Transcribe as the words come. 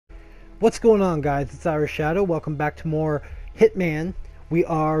What's going on, guys? It's Irish Shadow. Welcome back to more Hitman. We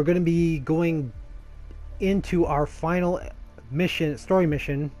are going to be going into our final mission,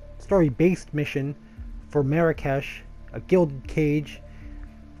 story-based mission for Marrakesh, a gilded cage.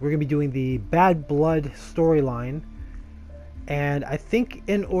 We're going to be doing the Bad Blood storyline. And I think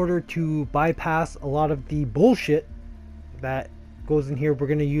in order to bypass a lot of the bullshit that goes in here, we're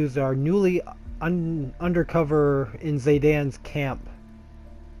going to use our newly undercover in Zaydan's camp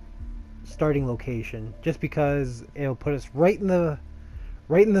starting location, just because it'll put us right in the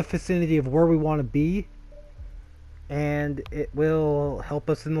vicinity of where we want to be, and it will help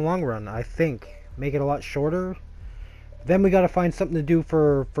us in the long run. I think make it a lot shorter. Then we got to find something to do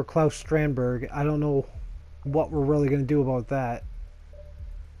for Klaus Strandberg. I don't know what we're really going to do about that.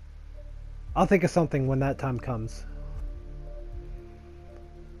 I'll think of something when that time comes.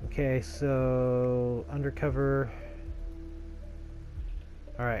 Okay, so undercover.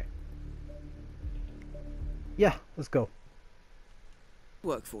 Alright. Yeah, let's go.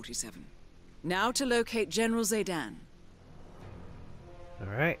 Work 47. Now to locate General Zaydan.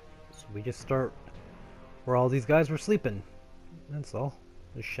 Alright, so we just start where all these guys were sleeping. That's all.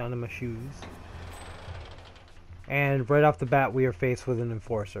 Just shining my shoes. And right off the bat, we are faced with an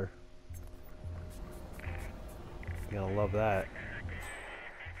enforcer. You're gonna love that.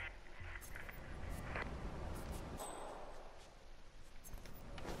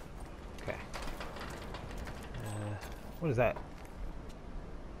 Okay. What is that?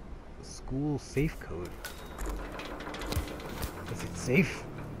 School safe code. Is it safe?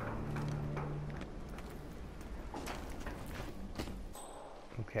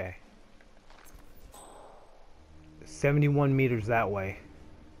 Okay. 71 meters that way.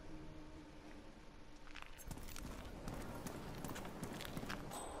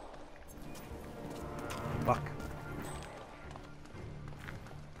 Fuck.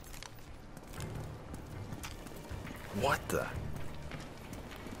 What the?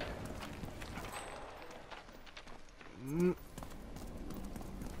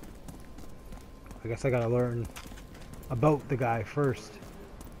 I guess I gotta learn about the guy first.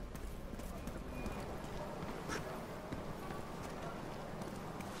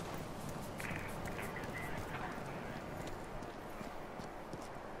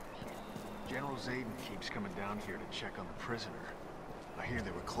 General Zaydan keeps coming down here to check on the prisoner. I hear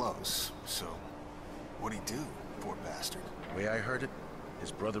they were close, so what'd he do, poor bastard? The way I heard it,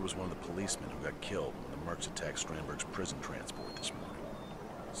 his brother was one of the policemen who got killed when the mercs attacked Strandberg's prison transport this morning.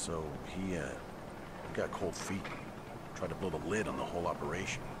 So he got cold feet, tried to blow the lid on the whole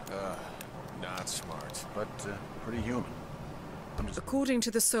operation. Not smart. But pretty human. According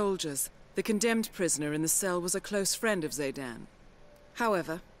to the soldiers, the condemned prisoner in the cell was a close friend of Zaydan.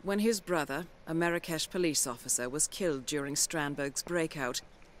 However, when his brother, a Marrakesh police officer, was killed during Strandberg's breakout,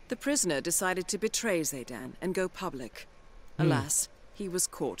 the prisoner decided to betray Zaydan and go public. Alas, he was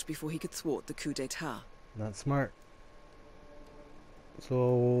caught before he could thwart the coup d'etat. Not smart.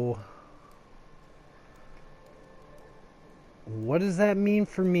 So, what does that mean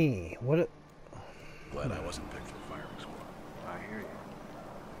for me? Glad I wasn't picked for the firing squad. I hear you.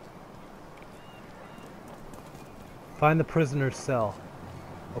 Find the prisoner's cell.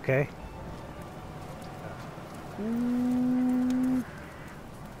 Okay.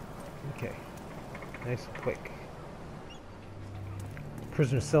 Okay. Nice and quick.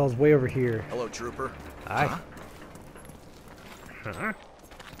 Prisoner's cell is way over here. Hello, trooper. Hi. Huh? Huh?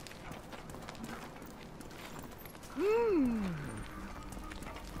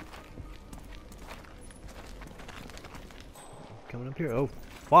 Coming up here. Oh,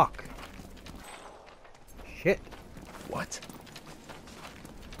 fuck. Shit. What?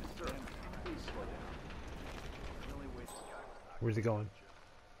 Where's he going?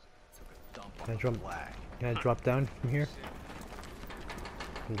 Can I drop down from here?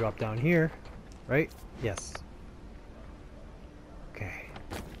 Can drop down here, right? Yes. Okay.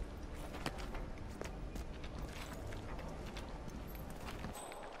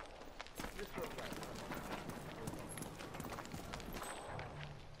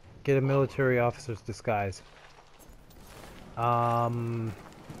 Get a military officer's disguise.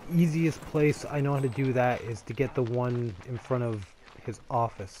 Easiest place I know how to do that is to get the one in front of his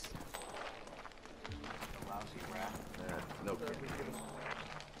office. No.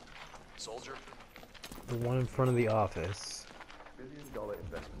 Soldier? The one in front of the office. $1 billion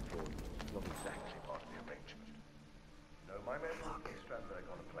investment for not exactly part of the arrangement. No, my men will get Strandberg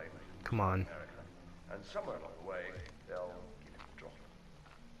on a plane Come on. America, and somewhere along the way they'll give him a drop.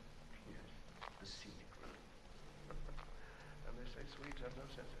 Yes, the scenic route. And they say Swedes have no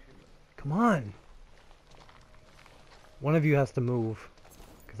sense of humor. Come on. One of you has to move.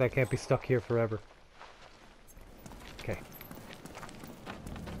 Because I can't be stuck here forever. Okay.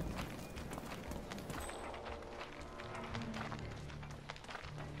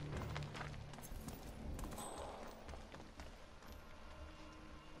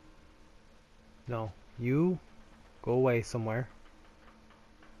 No, you go away somewhere.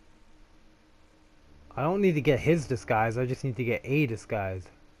 I don't need to get his disguise, I just need to get a disguise.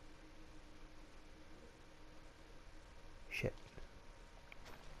 Shit.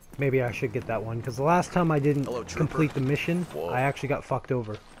 Maybe I should get that one, because the last time I didn't complete the mission, I actually got fucked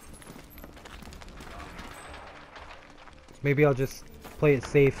over. Maybe I'll just play it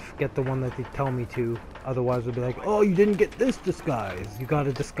safe, get the one that they tell me to. Otherwise it'll be like, oh, you didn't get this disguise. You got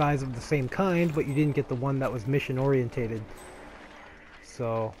a disguise of the same kind, but you didn't get the one that was mission orientated.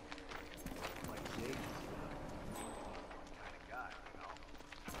 So...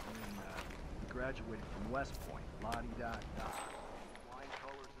 Graduated from West Point, la-di-da-da.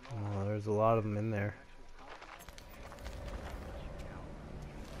 Oh, there's a lot of them in there.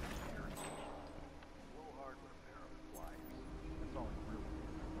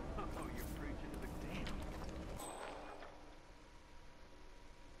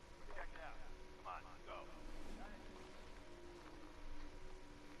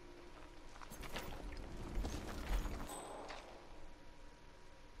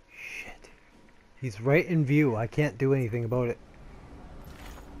 He's right in view. I can't do anything about it.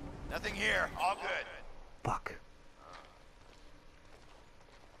 Nothing here. All good. Fuck.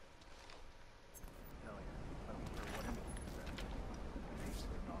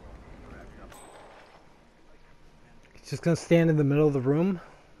 He's just gonna stand in the middle of the room?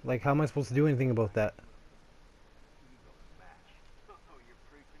 Like, how am I supposed to do anything about that?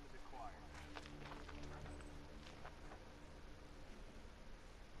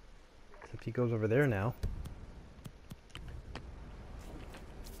 Except he goes over there now.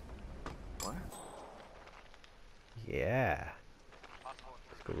 What? Yeah.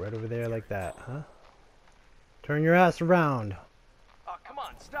 Just go right over there like that, huh? Turn your ass around. Oh, come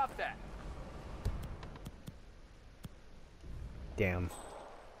on, stop that. Damn.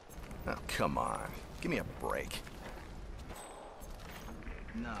 Oh, come on. Give me a break.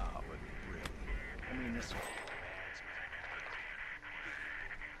 No, but really. I mean, this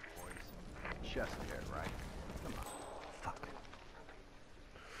boys, chest hair, right? Come on. Fuck.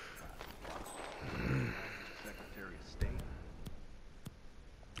 Secretary of State.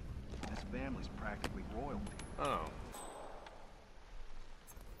 This family's practically royalty. Oh.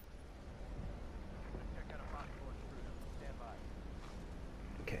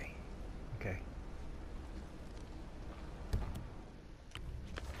 Okay. Okay.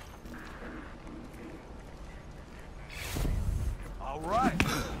 All right.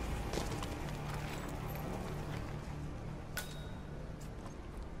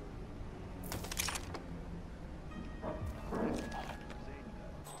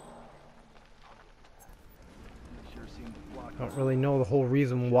 Sure seemed to block I don't really know the whole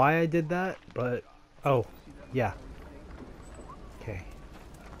reason why I did that, but... Oh, yeah. Okay.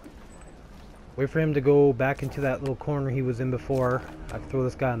 Wait for him to go back into that little corner he was in before. I can throw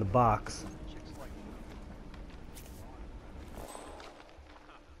this guy in the box.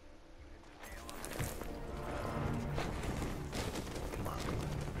 Come on.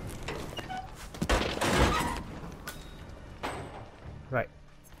 Right.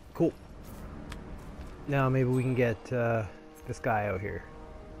 Cool. Now maybe we can get this guy out here.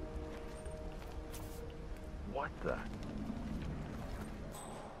 What the? Man,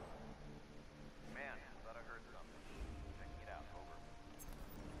 thought I heard something. Checking it out, over.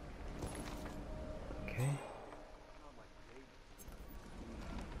 Okay.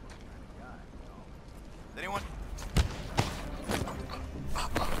 Anyone?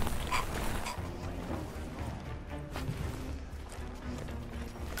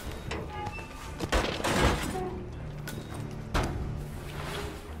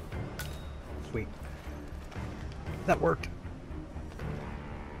 Sweet. That worked.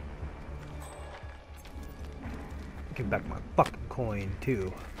 Give back my fucking coin,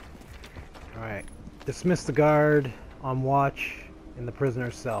 too. Alright. Dismiss the guard on watch in the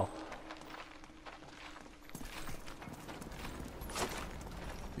prisoner's cell.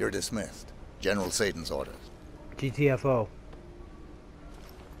 You're dismissed. General Satan's orders. GTFO.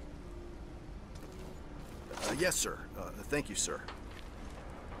 Yes, sir. Thank you, sir.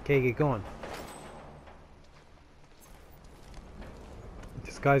 Okay, get going.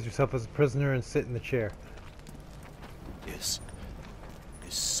 Disguise yourself as a prisoner and sit in the chair. Is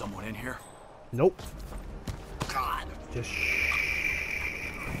someone in here? Nope. God. Just shh.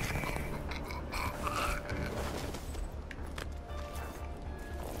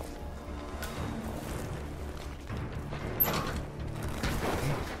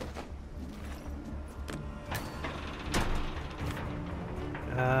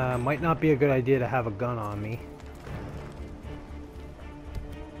 Might not be a good idea to have a gun on me.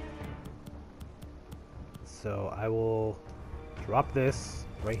 So I will drop this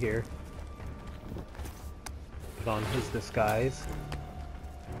right here. Put on his disguise.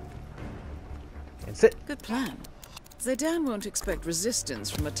 And sit. Good plan. Zaydan won't expect resistance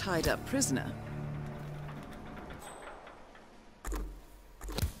from a tied-up prisoner.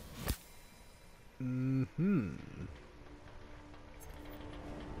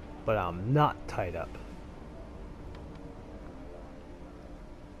 But I'm not tied up.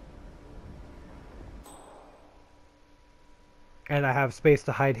 And I have space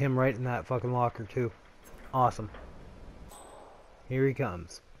to hide him right in that fucking locker too. Awesome. Here he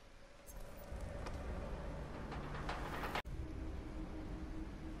comes.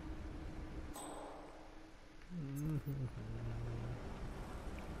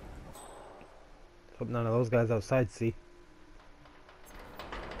 Hope none of those guys outside see.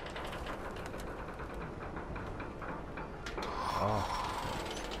 Oh.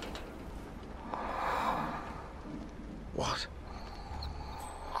 What?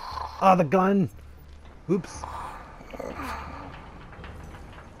 Oh, the gun! Oops.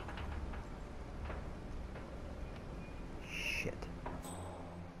 Shit.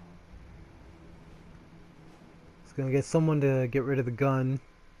 It's gonna get someone to get rid of the gun.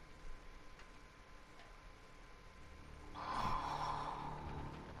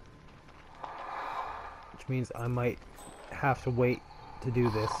 Which means I might have to wait to do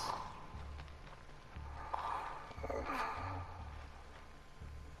this.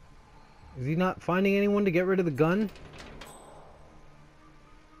 Is he not finding anyone to get rid of the gun?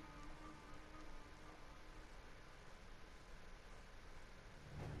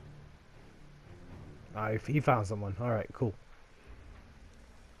 Alright, he found someone. Alright, cool.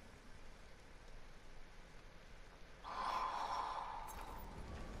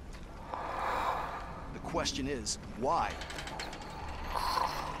 The question is, why?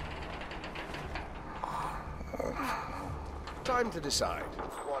 Time to decide.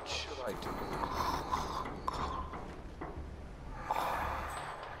 What should I do?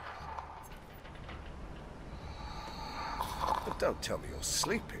 But don't tell me you're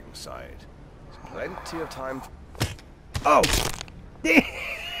sleeping, Syed. There's plenty of time. Oh!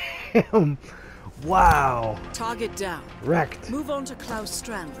 Damn! Wow! Target down. Wrecked. Move on to Klaus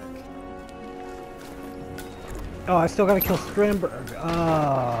Strandberg. Oh, I still gotta kill Strandberg.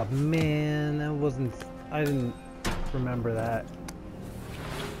 Oh, man. That wasn't... I didn't remember that.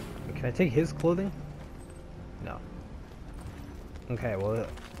 Can I take his clothing? No. Okay, well...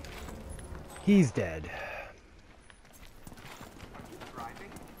 he's dead.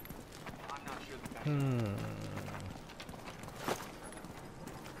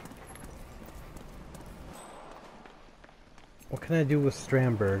 What can I do with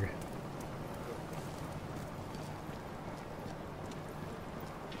Strandberg?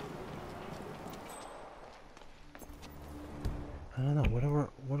 I don't know.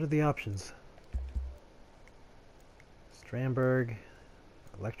 What are the options? Strandberg,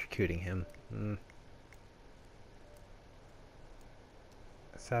 electrocuting him.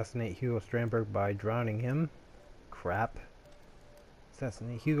 Assassinate Hugo Strandberg by drowning him. Crap.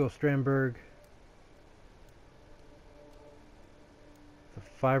 Assassinate Hugo Strandberg. The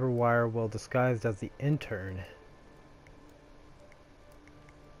fiber wire while disguised as the intern.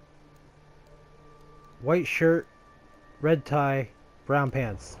 White shirt, red tie, brown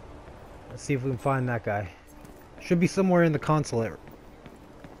pants. Let's see if we can find that guy. Should be somewhere in the consulate.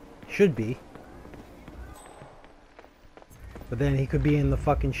 Should be. But then he could be in the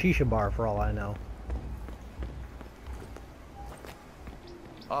fucking shisha bar for all I know.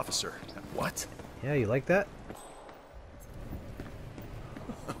 Officer, what? Yeah, you like that?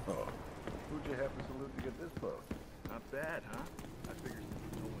 Who'd you have to salute to get this close? Not bad, huh? I figured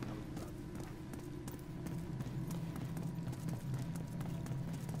no one knows about it.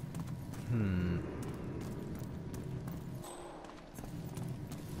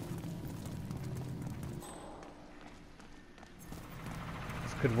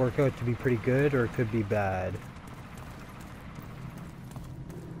 This could work out to be pretty good, or it could be bad.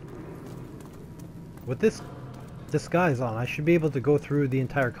 With this disguise on, I should be able to go through the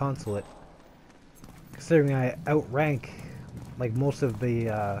entire consulate. Considering I outrank like most of the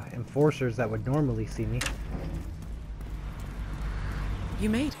enforcers that would normally see me. You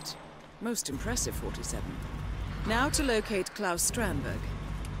made it. Most impressive, 47. Now to locate Klaus Strandberg.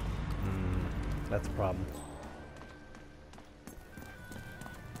 That's a problem.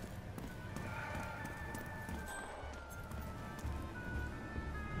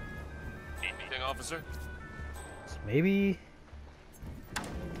 Anything, officer? So maybe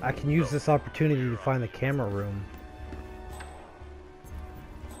I can use this opportunity to find the camera room.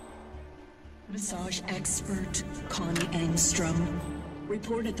 Massage expert Connie Engstrom.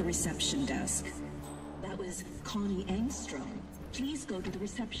 Report at the reception desk. That was Connie Engstrom. Please go to the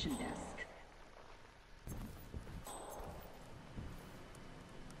reception desk.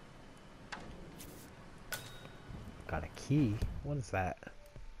 Got a key. What is that?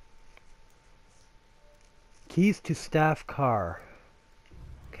 Keys to staff car.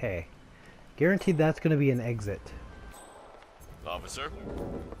 Okay. Guaranteed that's going to be an exit. Officer?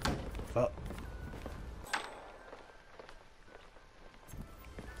 Oh. What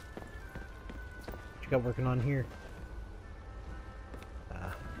you got working on here?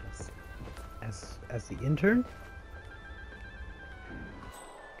 As the intern?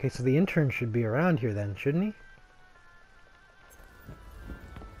 Okay, so the intern should be around here then, shouldn't he?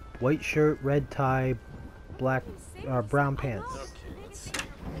 White shirt, red tie, black, brown pants. Okay, let's see.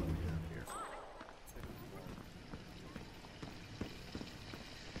 Here.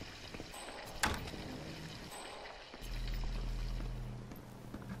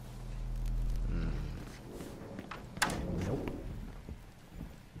 Nope.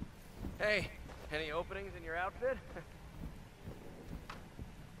 Hey, any openings in your outfit?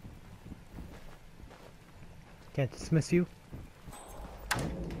 Can't dismiss you.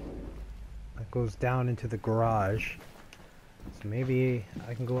 That goes down into the garage. So maybe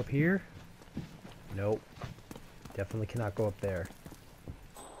I can go up here? Nope. Definitely cannot go up there.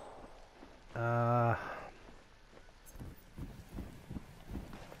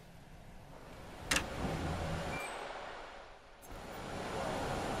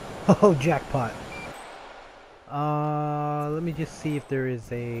 Oh, jackpot. Let me just see if there is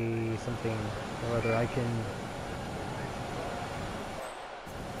something or other I can...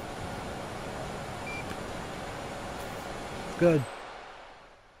 Good.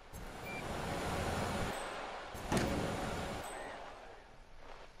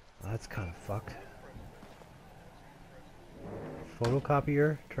 That's kind of fucked.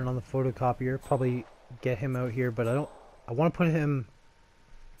 Photocopier. Turn on the photocopier. Probably get him out here, but I don't... I want to put him...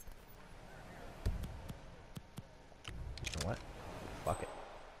 You know what? Fuck it.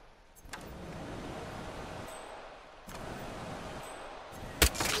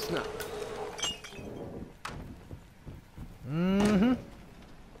 Mm-hmm.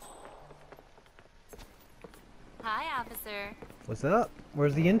 Hi, officer. What's up?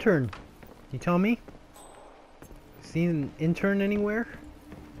 Where's the intern? Can you tell me? Seen an intern anywhere?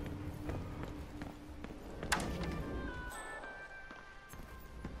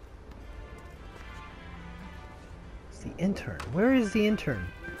 It's the intern. Where is the intern?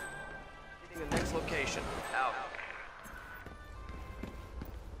 The next location. Out.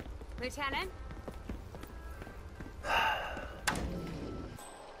 Lieutenant?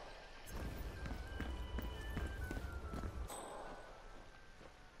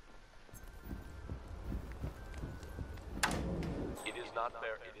 It is not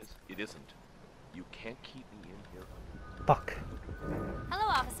fair. It isn't. You can't keep me in here. Fuck. Hello,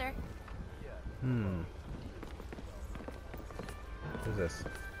 officer. Who's this?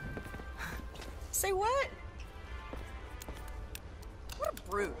 Say what? What a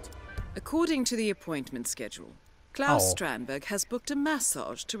brute. According to the appointment schedule, Klaus Oh. Strandberg has booked a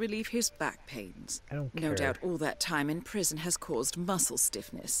massage to relieve his back pains. I don't No care. doubt all that time in prison has caused muscle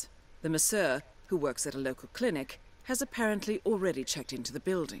stiffness. The masseur, who works at a local clinic, has apparently already checked into the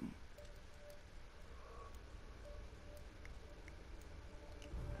building.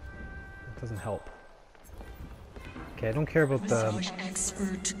 That doesn't help. Okay, I don't care about the... Massage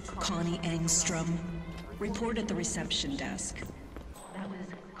expert Connie Engstrom. Report at the reception desk. That was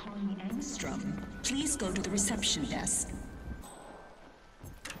Connie Engstrom. Please go to the reception desk.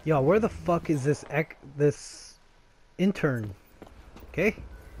 Yo, where the fuck is this intern? Okay?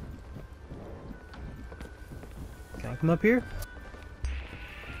 Can I come up here?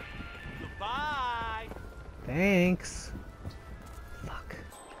 Goodbye. Thanks. Fuck.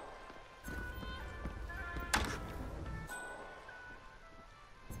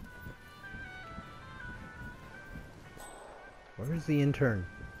 Where's the intern?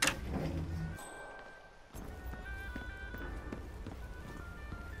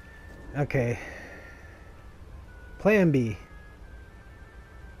 Okay. Plan B.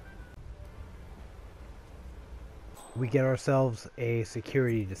 We get ourselves a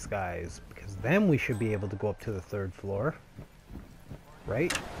security disguise, because then we should be able to go up to the 3rd floor.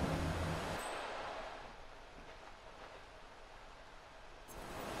 Right?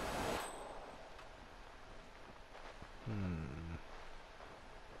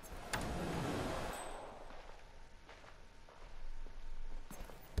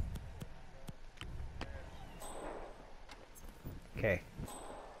 Okay.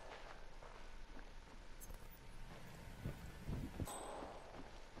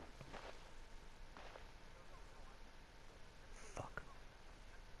 Fuck.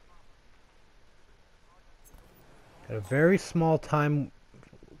 Got a very small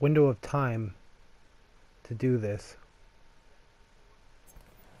window of time to do this.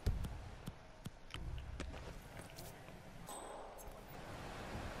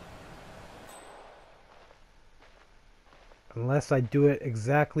 Unless I do it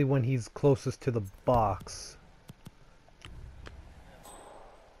exactly when he's closest to the box.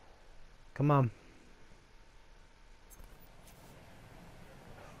 Come on.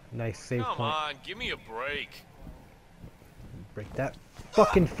 Nice save point. Come on, give me a break. Break that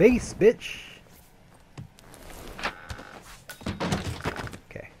fucking face, bitch.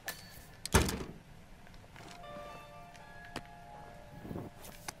 Okay.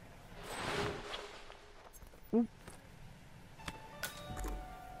 Oop.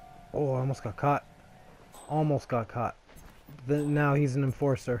 Oh, I almost got caught. Almost got caught. Now he's an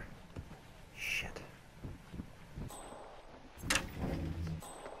enforcer. Shit.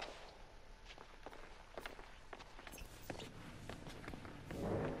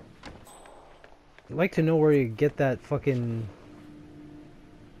 I'd like to know where you get that fucking...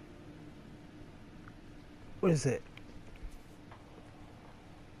 What is it?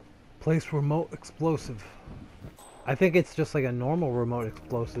 Place remote explosive. I think it's just like a normal remote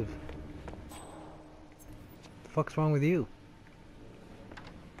explosive. The fuck's wrong with you?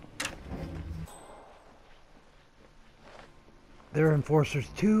 They're enforcers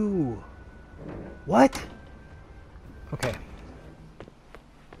too. What? Okay.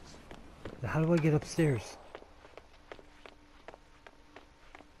 Now how do I get upstairs?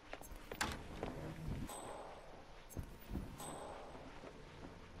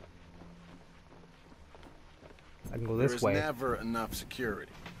 I can go this way. There is never enough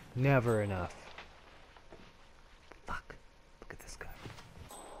security. Never enough. Fuck. Look at this guy.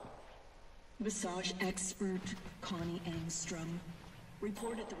 Massage expert Connie Engstrom.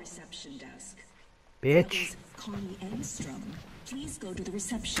 Report at the reception desk. Bitch. That is Connie Engstrom. Please go to the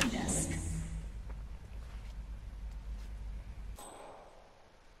reception desk.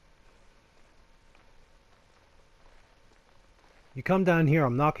 You come down here,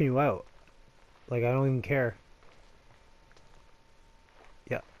 I'm knocking you out. Like, I don't even care.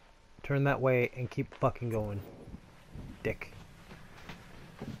 Yeah. Turn that way and keep fucking going. Dick.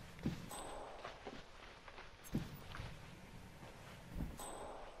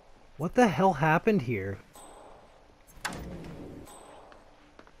 What the hell happened here?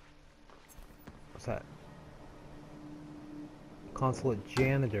 What's that? Consulate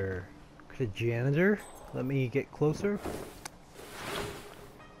janitor. Could a janitor let me get closer?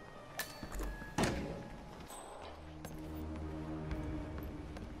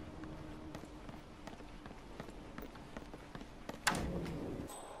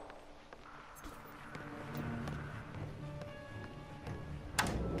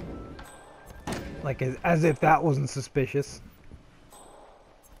 Like, as if that wasn't suspicious.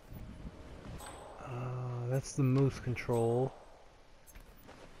 That's the moose control.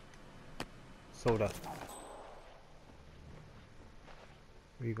 Soda.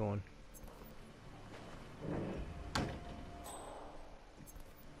 Where are you going?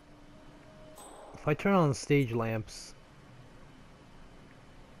 If I turn on the stage lamps...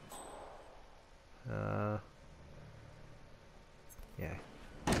 yeah.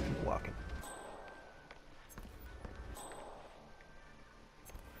 Keep walking.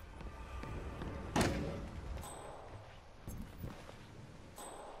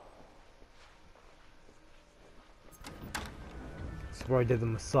 This is where I did the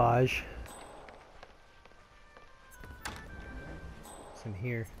massage. It's in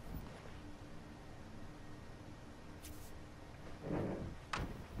here.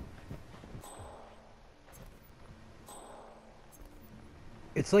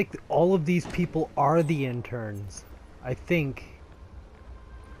 It's like all of these people are the interns, I think.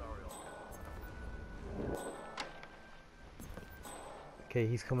 Okay,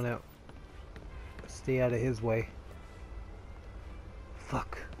 he's coming out. Stay out of his way.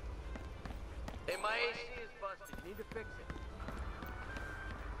 Fuck. Hey, my AC is busted. You need to fix it.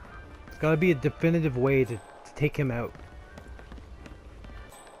 There's gotta be a definitive way to take him out.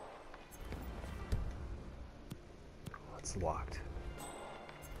 Oh, it's locked.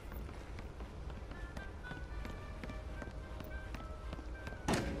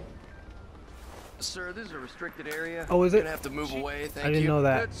 Sir, this is a restricted area. Oh, is it? You're gonna have to move away. Thank you. I didn't know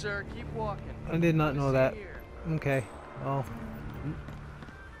that. Good, sir. Keep walking. I did not know that. Here. Okay. Well.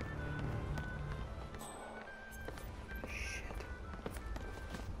 Shit.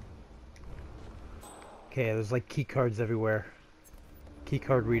 Okay, there's like key cards everywhere. Key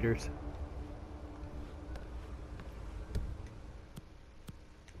card readers.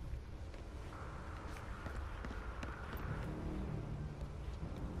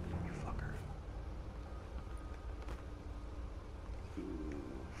 You fucker. You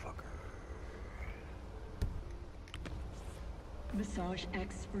fucker. Massage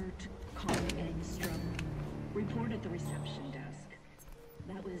expert Connie Engstrom. Report at the reception desk.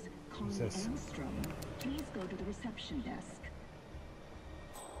 That was Connie Engstrom. Please go to the reception desk.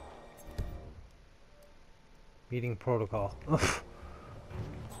 Meeting protocol.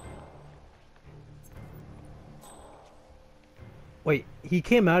 Wait, he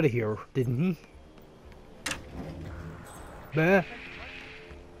came out of here, didn't he? Bah.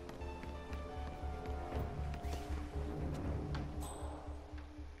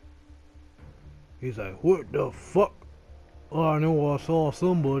 He's like, what the fuck? Oh, I know I saw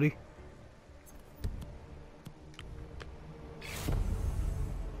somebody.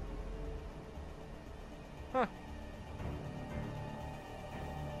 Huh.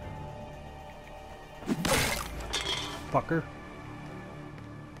 Fucker.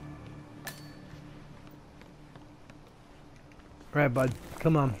 Alright, bud.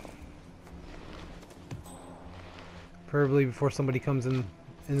 Come on. Preferably before somebody comes into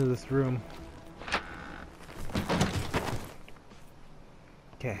this room.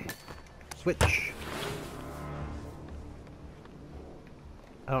 Okay. Switch.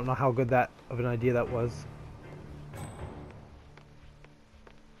 I don't know how good that of an idea that was.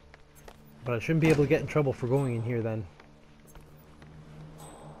 But I shouldn't be able to get in trouble for going in here then.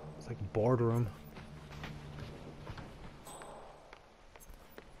 It's like a boardroom.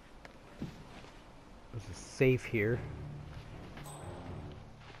 There's a safe here.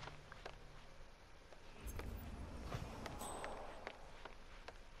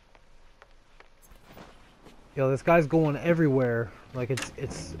 Yo, this guy's going everywhere. Like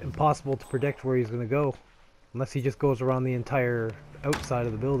it's impossible to predict where he's gonna go, unless he just goes around the entire outside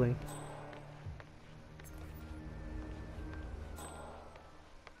of the building.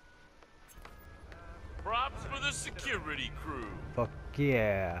 Props for the security crew. Fuck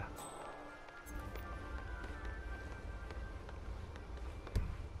yeah.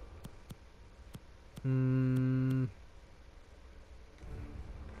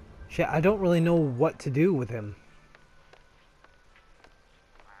 Shit, I don't really know what to do with him.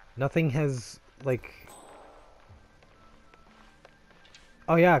 Nothing has, like...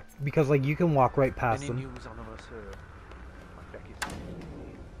 Oh yeah, because like you can walk right past them. Any news on us, Becky?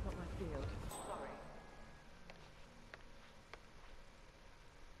 Not my field. Sorry.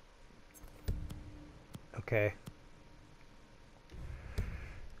 Okay.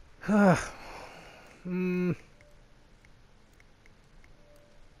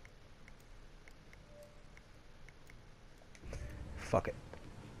 Fuck it.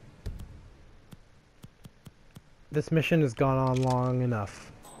 This mission has gone on long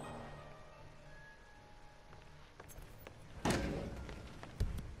enough.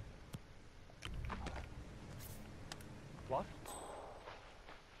 What?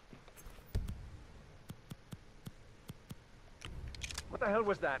 What the hell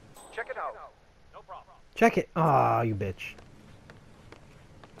was that? Check it out. No problem. Check it. Ah, you bitch.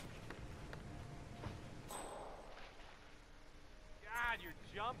 God, you're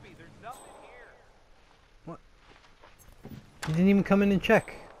jumpy. There's nothing here. What? He didn't even come in and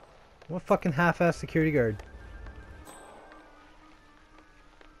check. What fucking half-ass security guard?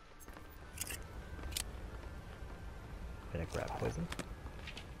 Gonna grab poison.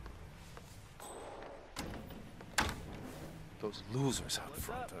 Those losers out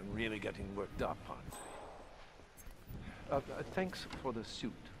front are really getting worked up, aren't they? Thanks for the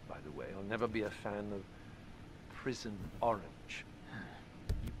suit, by the way. I'll never be a fan of prison orange.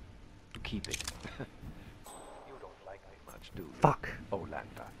 You keep it. You don't like me much, do you? Fuck. Oh,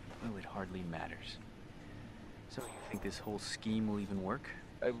 Lanta. Well, it hardly matters. So you think this whole scheme will even work?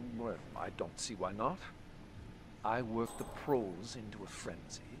 Well, I don't see why not. I work the pros into a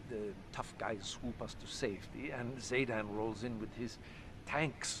frenzy. The tough guys swoop us to safety, and Zaydan rolls in with his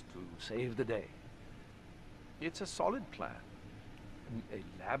tanks to save the day. It's a solid plan.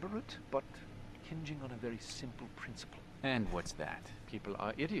 Elaborate, but hinging on a very simple principle. And what's that? People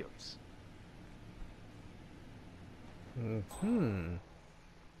are idiots. Mm-hmm.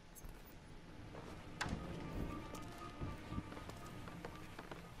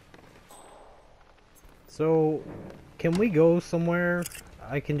 So, can we go somewhere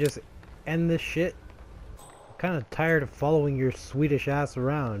I can just end this shit? I'm kind of tired of following your Swedish ass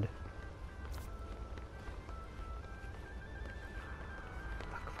around.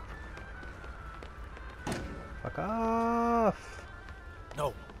 Fuck off!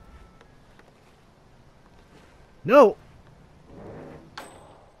 No. No!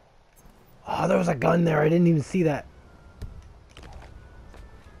 Oh, there was a gun there. I didn't even see that.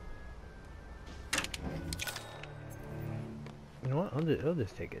 You know what? I'll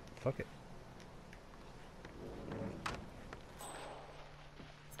just take it. Fuck it.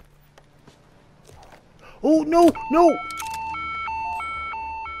 Oh, no! No!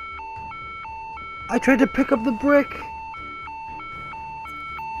 I tried to pick up the brick!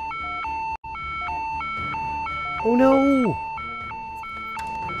 Oh no!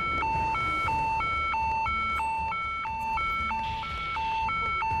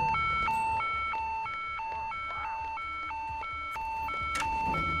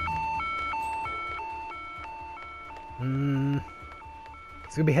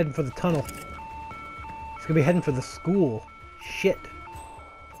 It's gonna be heading for the tunnel. It's gonna be heading for the school. Shit.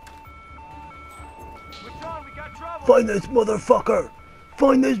 Find this motherfucker!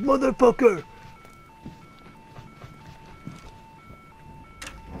 Find this motherfucker!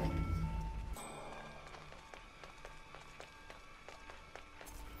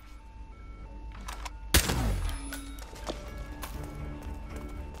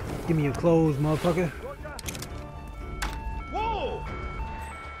 Give me your clothes, motherfucker. Whoa!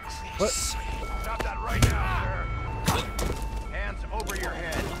 What? Stop that right now, sir. Hands over your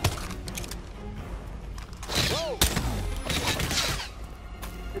head. Whoa!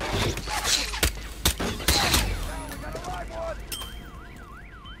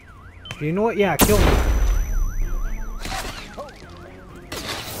 You know what? Yeah, kill me.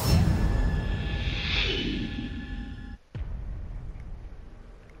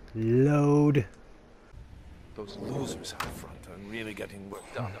 Load. Those losers out front are really getting work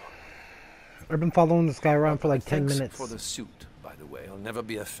done on. I've been following this guy around for like 10 Thanks minutes. for the suit, by the way. I'll never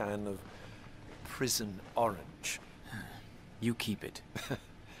be a fan of prison orange. You keep it.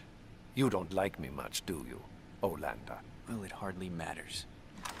 You don't like me much, do you, Olander? Well, it hardly matters.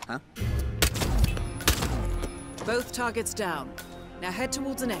 Huh? Both targets down. Now head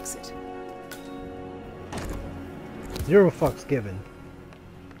towards an exit. Zero fucks given.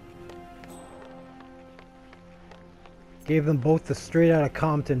 Gave them both the straight out of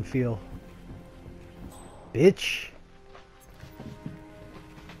Compton feel. Bitch.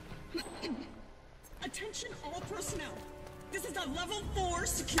 Attention all personnel. This is a level 4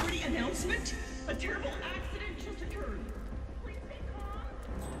 security announcement. A terrible accident just occurred. Please stay calm.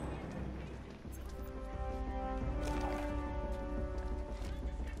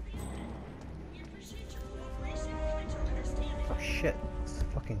 We appreciate your cooperation and your understanding. Oh shit. It's a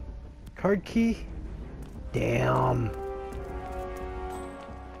fucking card key? Damn.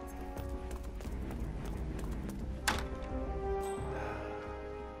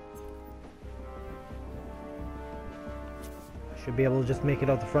 Should be able to just make it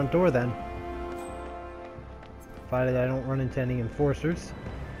out the front door then. Provided I don't run into any enforcers.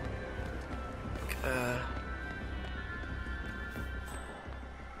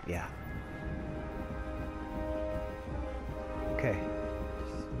 Yeah. Okay.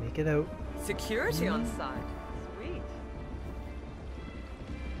 Just make it out. Security on site. Sweet.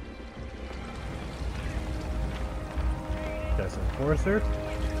 There's an enforcer.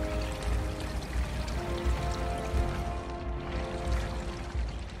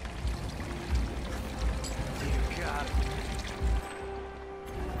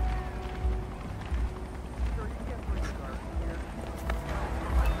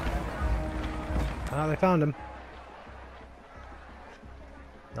 Ah, they found him.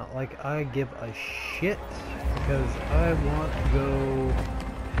 Not like I give a shit, because I want to go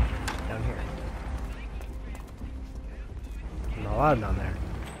down here. I'm not allowed down there.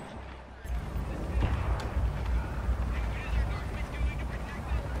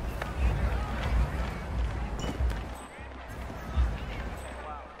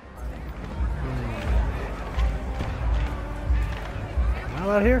 Am I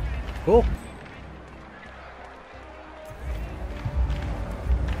allowed here? Cool.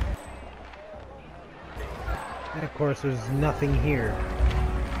 And of course, there's nothing here.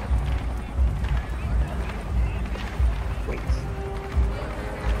 Wait.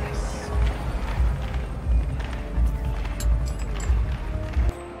 Yes.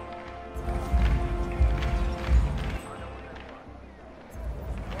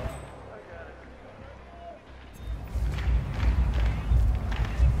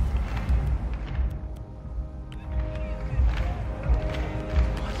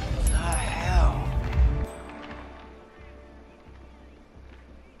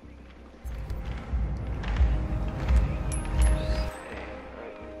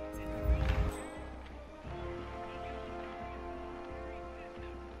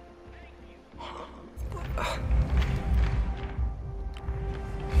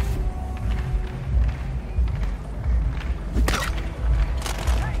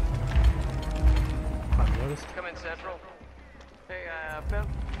 noticed. Come in, Central. Hey, found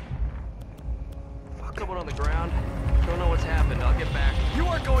someone on the ground. Don't know what's happened. I'll get back. You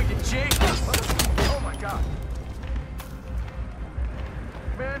are going to jail! Oh my god.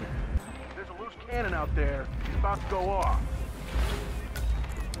 Man, there's a loose cannon out there. He's about to go off.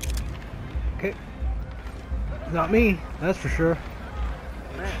 Okay. Not me, that's for sure.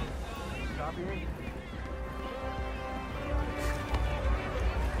 Man, copying?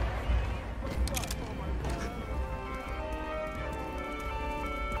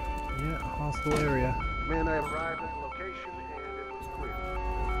 Yeah, hostile area. Man, I arrived at the location and it was clear.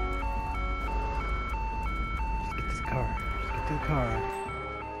 Just get to the car. Just get to the car.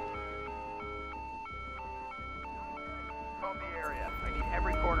 Comb the area. I need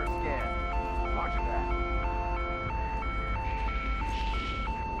every corner scanned. Roger that.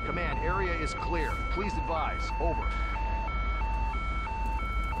 Command, area is clear. Please advise. Over.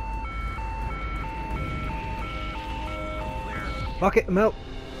 Fuck it, I'm out.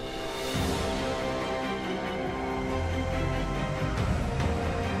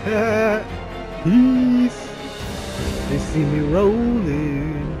 Peace. They see me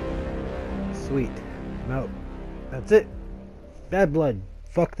rolling. Sweet. I'm out. That's it. Bad Blood.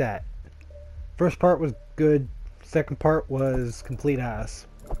 Fuck that. First part was good. Second part was complete ass.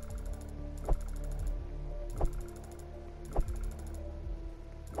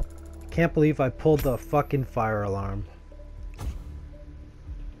 Can't believe I pulled the fucking fire alarm.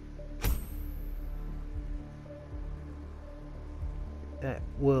 That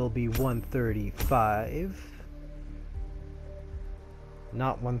will be 135.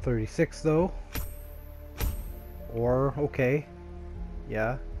 Not 136 though. Or, okay.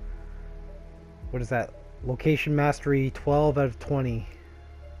 Yeah. What is that? Location mastery 12 out of 20.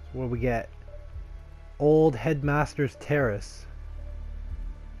 So what do we get? Old Headmaster's Terrace.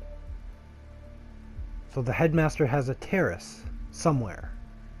 So the headmaster has a terrace somewhere.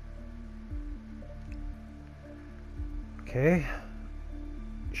 Okay.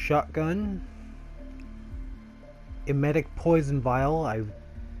 Shotgun. Emetic poison vial. I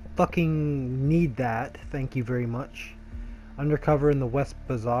fucking need that. Thank you very much. Undercover in the West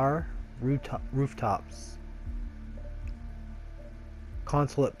Bazaar. Rooftops.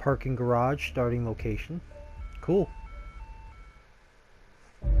 Consulate parking garage. Starting location. Cool.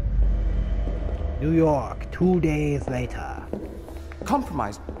 New York, 2 days later.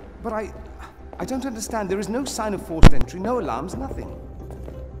 Compromised? But I don't understand. There is no sign of forced entry, no alarms, nothing.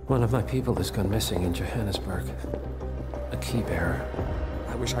 One of my people has gone missing in Johannesburg. A key bearer.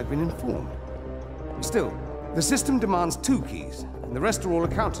 I wish I'd been informed. Still, the system demands 2 keys, and the rest are all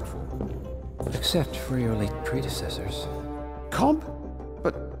accounted for. Except for your late predecessors. Comp?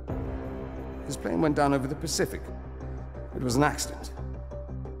 But his plane went down over the Pacific. It was an accident.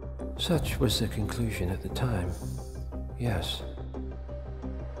 Such was the conclusion at the time. Yes.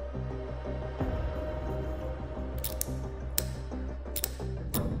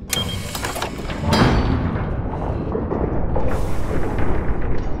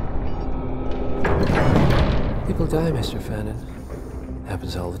 People die, Mr. Fannin.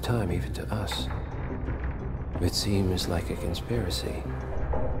 Happens all the time, even to us. It seems like a conspiracy.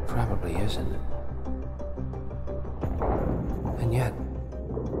 Probably isn't. And yet,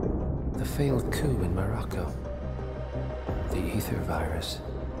 the failed coup in Morocco. The ether virus.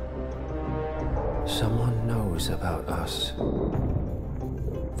 Someone knows about us.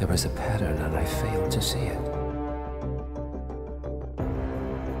 There was a pattern and I failed to see it.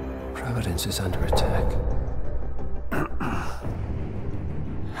 Providence is under attack.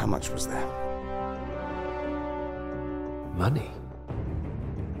 How much was there? Money?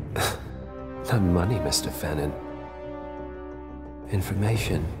 Not money, Mr. Fannin.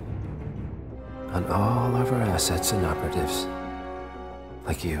 Information. On all of our assets and operatives.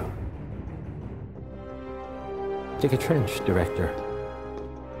 Like you. Dig a trench, Director.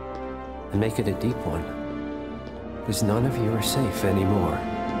 And make it a deep one. Because none of you are safe anymore.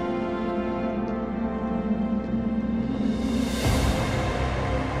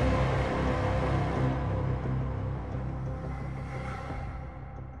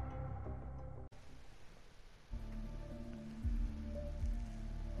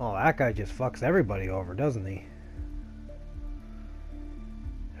 Oh, that guy just fucks everybody over, doesn't he?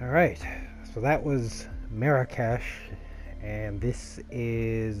 Alright, so that was Marrakesh, and this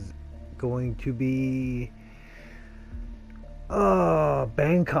is going to be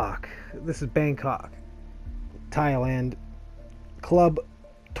Bangkok. This is Bangkok, Thailand, Club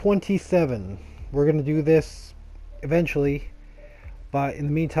 27. We're gonna do this eventually, but in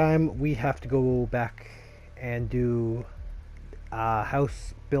the meantime we have to go back and do a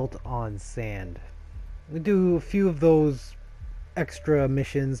house built on sand. we'll do a few of those extra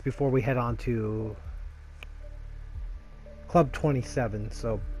missions before we head on to Club 27.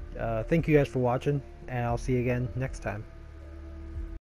 So thank you guys for watching, and I'll see you again next time.